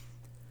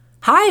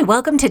Hi,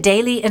 welcome to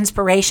Daily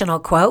Inspirational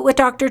Quote with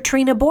Dr.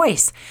 Trina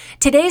Boyce.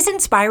 Today's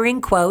inspiring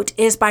quote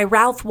is by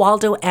Ralph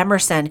Waldo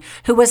Emerson,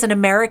 who was an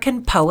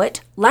American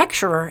poet,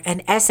 lecturer,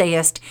 and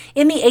essayist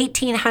in the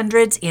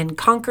 1800s in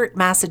Concord,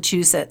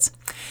 Massachusetts.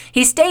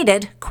 He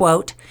stated,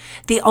 quote,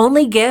 "The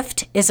only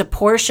gift is a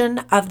portion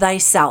of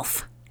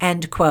thyself,"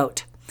 end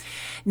quote.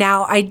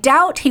 Now, I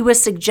doubt he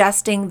was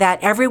suggesting that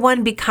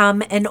everyone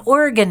become an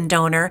organ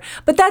donor,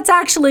 but that's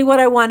actually what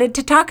I wanted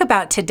to talk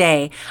about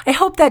today. I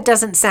hope that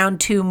doesn't sound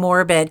too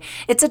morbid.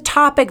 It's a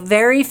topic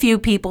very few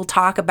people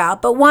talk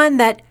about, but one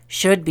that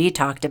should be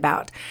talked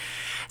about.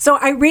 So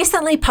I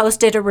recently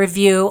posted a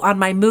review on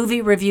my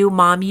Movie Review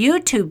Mom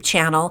YouTube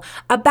channel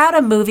about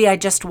a movie I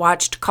just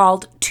watched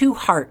called Two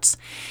Hearts.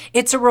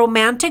 It's a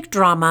romantic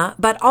drama,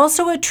 but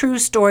also a true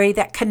story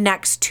that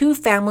connects two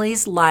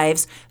families'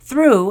 lives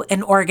through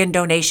an organ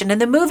donation.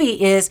 And the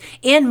movie is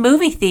in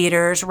movie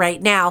theaters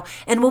right now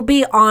and will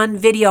be on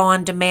video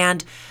on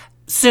demand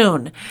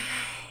soon.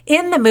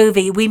 In the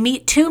movie, we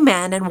meet two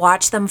men and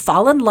watch them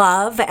fall in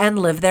love and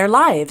live their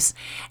lives.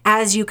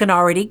 As you can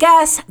already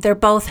guess, they're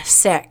both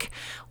sick.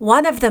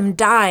 One of them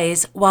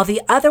dies while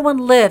the other one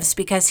lives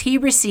because he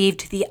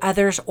received the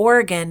other's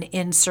organ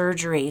in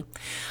surgery.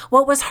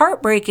 What was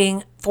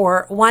heartbreaking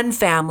for one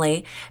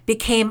family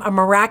became a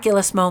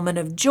miraculous moment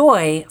of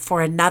joy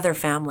for another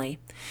family.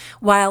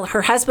 While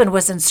her husband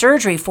was in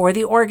surgery for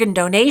the organ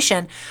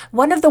donation,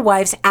 one of the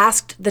wives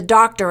asked the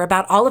doctor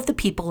about all of the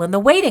people in the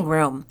waiting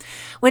room.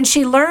 When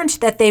she learned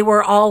that they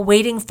were all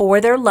waiting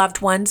for their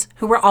loved ones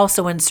who were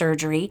also in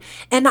surgery,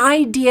 an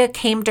idea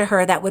came to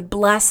her that would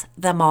bless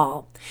them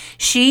all.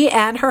 She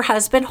and her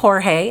husband,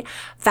 Jorge,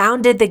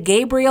 founded the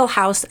Gabriel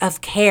House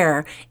of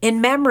Care in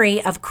memory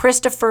of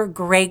Christopher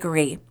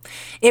Gregory.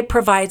 It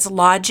provides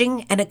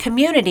lodging and a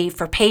community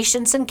for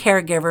patients and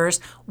caregivers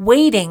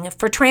waiting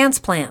for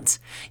transplants.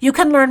 You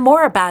can learn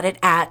more about it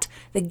at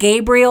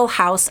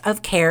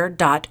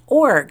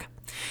thegabrielhouseofcare.org.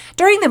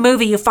 During the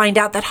movie, you find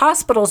out that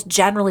hospitals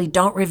generally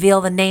don't reveal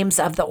the names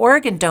of the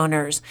organ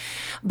donors.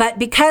 But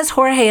because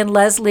Jorge and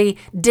Leslie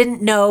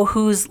didn't know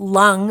whose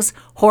lungs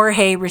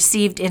Jorge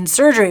received in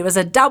surgery, it was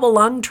a double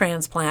lung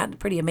transplant,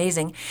 pretty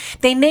amazing,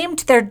 they named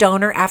their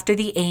donor after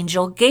the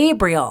angel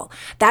Gabriel.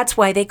 That's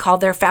why they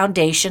called their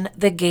foundation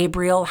the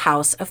Gabriel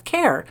House of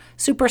Care.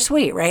 Super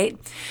sweet, right?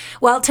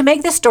 Well, to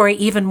make the story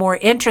even more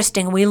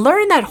interesting, we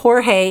learn that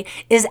Jorge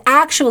is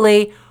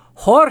actually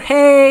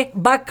Jorge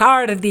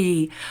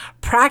Bacardi,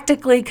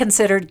 practically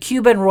considered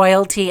Cuban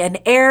royalty and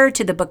heir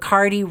to the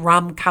Bacardi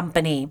Rum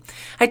Company.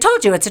 I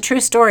told you, it's a true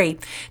story.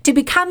 To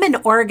become an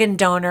organ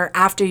donor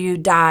after you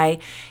die,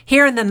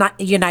 here in the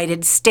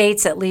United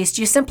States at least,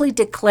 you simply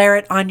declare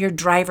it on your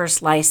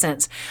driver's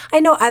license.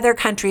 I know other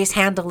countries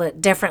handle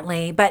it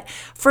differently, but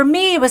for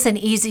me, it was an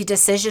easy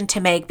decision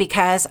to make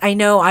because I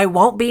know I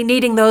won't be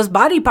needing those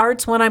body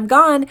parts when I'm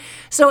gone.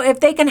 So if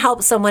they can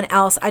help someone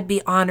else, I'd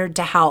be honored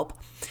to help.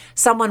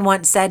 Someone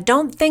once said,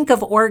 don't think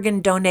of organ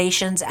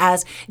donations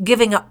as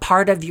giving up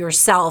part of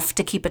yourself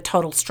to keep a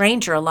total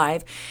stranger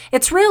alive.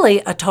 It's really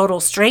a total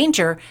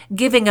stranger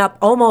giving up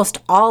almost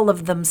all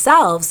of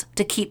themselves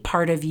to keep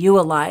part of you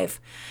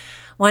alive.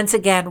 Once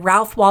again,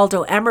 Ralph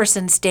Waldo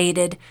Emerson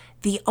stated,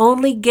 "The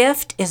only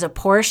gift is a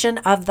portion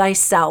of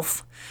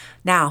thyself."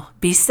 Now,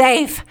 be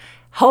safe.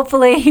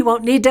 Hopefully, you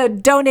won't need to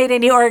donate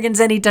any organs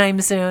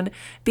anytime soon.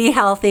 Be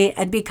healthy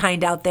and be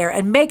kind out there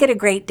and make it a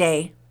great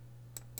day.